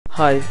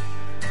Hi,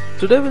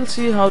 today we'll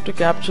see how to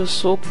capture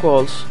SOAP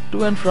calls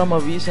to and from a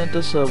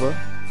vCenter server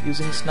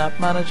using Snap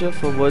Manager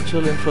for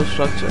virtual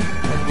infrastructure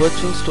and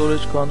virtual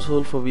storage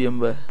console for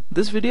VMware.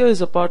 This video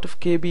is a part of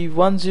KB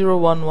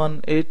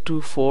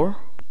 1011824.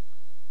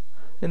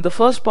 In the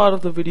first part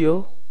of the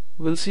video,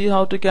 we'll see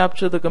how to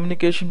capture the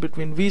communication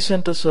between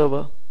vCenter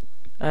server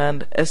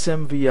and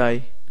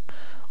SMVI.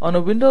 On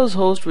a Windows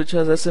host which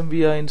has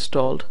SMVI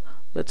installed,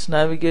 let's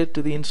navigate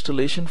to the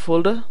installation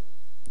folder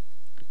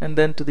and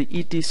then to the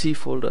etc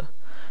folder.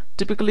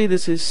 Typically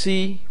this is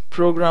C,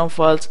 program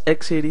files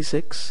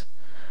x86,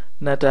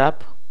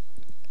 NetApp,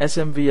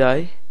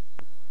 SMVI,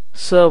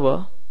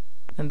 server,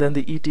 and then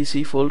the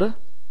etc folder.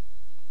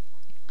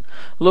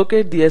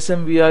 Locate the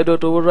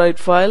smvi.override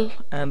file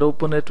and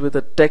open it with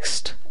a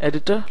text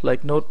editor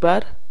like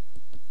Notepad.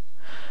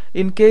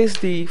 In case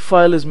the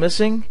file is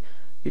missing,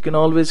 you can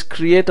always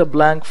create a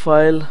blank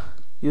file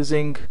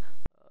using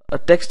a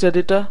text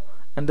editor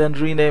and then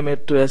rename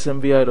it to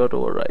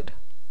smvi.override.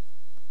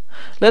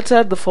 Let's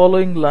add the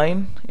following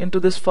line into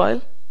this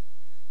file.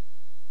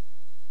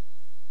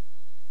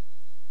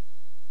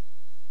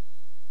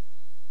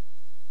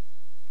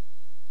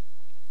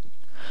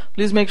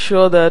 Please make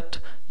sure that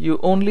you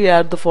only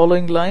add the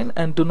following line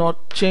and do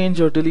not change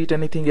or delete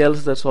anything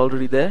else that's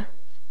already there.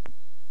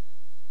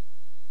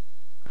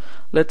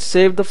 Let's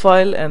save the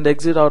file and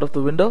exit out of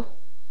the window.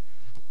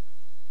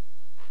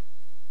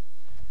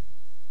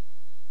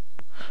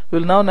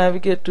 We'll now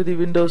navigate to the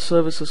Windows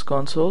Services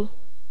console.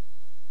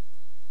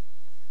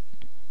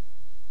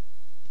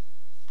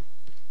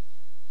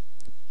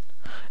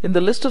 In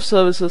the list of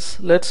services,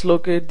 let's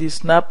locate the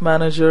Snap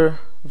Manager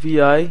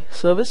VI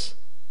service.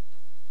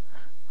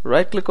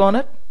 Right-click on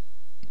it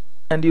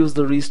and use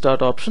the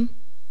restart option.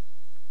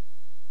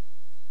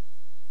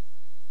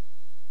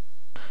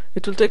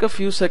 It will take a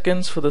few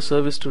seconds for the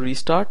service to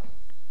restart.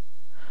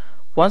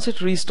 Once it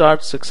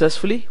restarts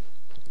successfully,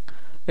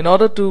 in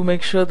order to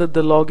make sure that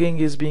the logging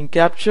is being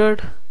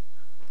captured,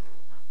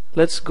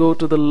 let's go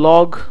to the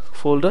log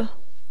folder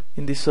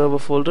in the server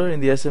folder in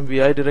the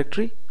SMVI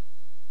directory.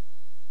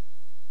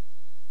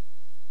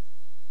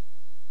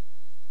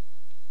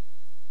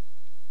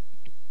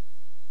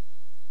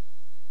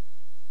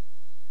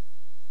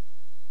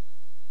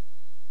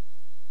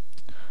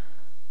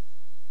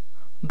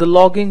 The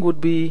logging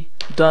would be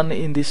done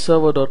in the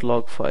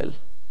server.log file.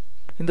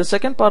 In the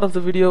second part of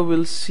the video,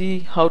 we'll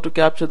see how to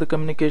capture the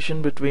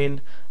communication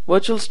between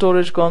virtual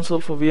storage console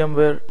for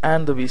VMware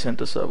and the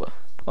vCenter server.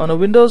 On a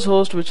Windows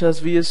host which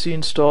has VSC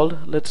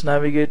installed, let's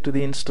navigate to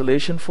the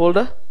installation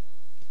folder.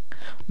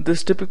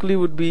 This typically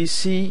would be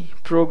C,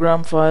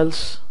 program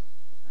files,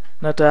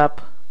 NetApp,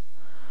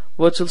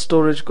 virtual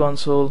storage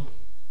console,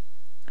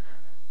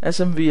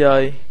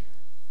 SMVI,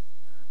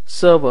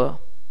 server,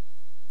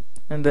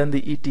 and then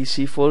the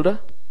etc folder.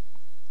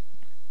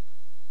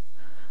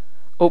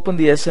 Open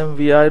the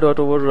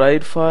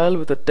smvi.override file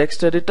with a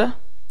text editor.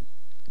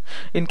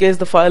 In case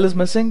the file is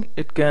missing,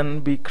 it can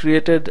be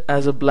created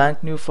as a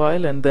blank new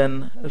file and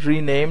then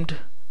renamed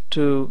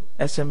to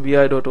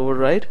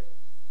smvi.override.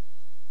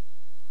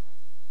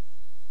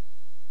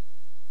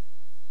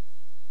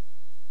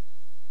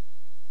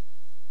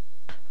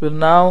 We'll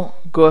now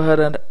go ahead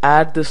and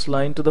add this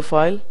line to the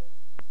file.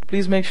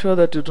 Please make sure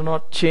that you do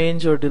not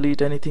change or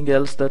delete anything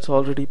else that's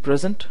already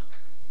present.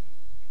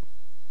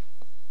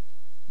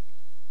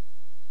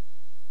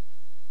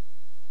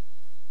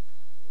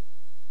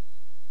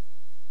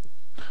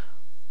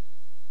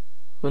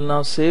 We'll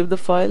now save the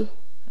file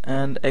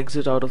and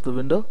exit out of the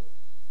window.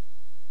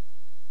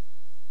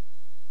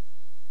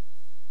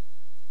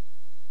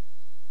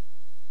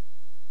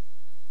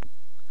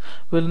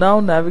 We'll now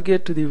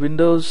navigate to the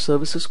Windows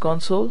Services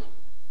console.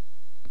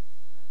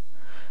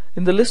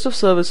 In the list of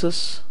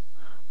services,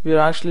 we are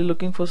actually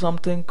looking for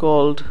something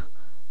called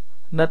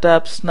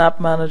NetApp Snap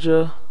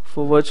Manager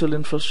for virtual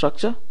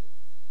infrastructure.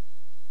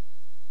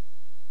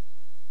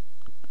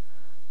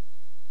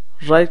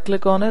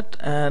 Right-click on it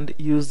and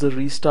use the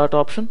restart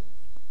option.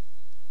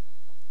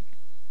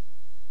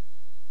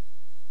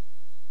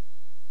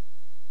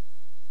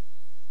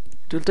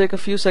 It will take a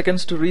few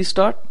seconds to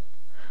restart.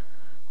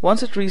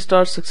 Once it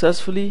restarts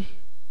successfully,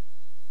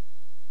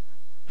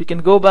 we can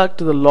go back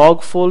to the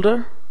log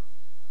folder.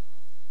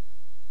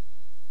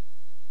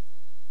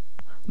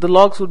 The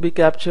logs would be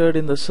captured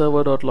in the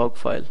server.log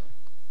file.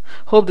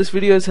 Hope this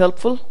video is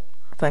helpful.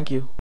 Thank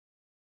you.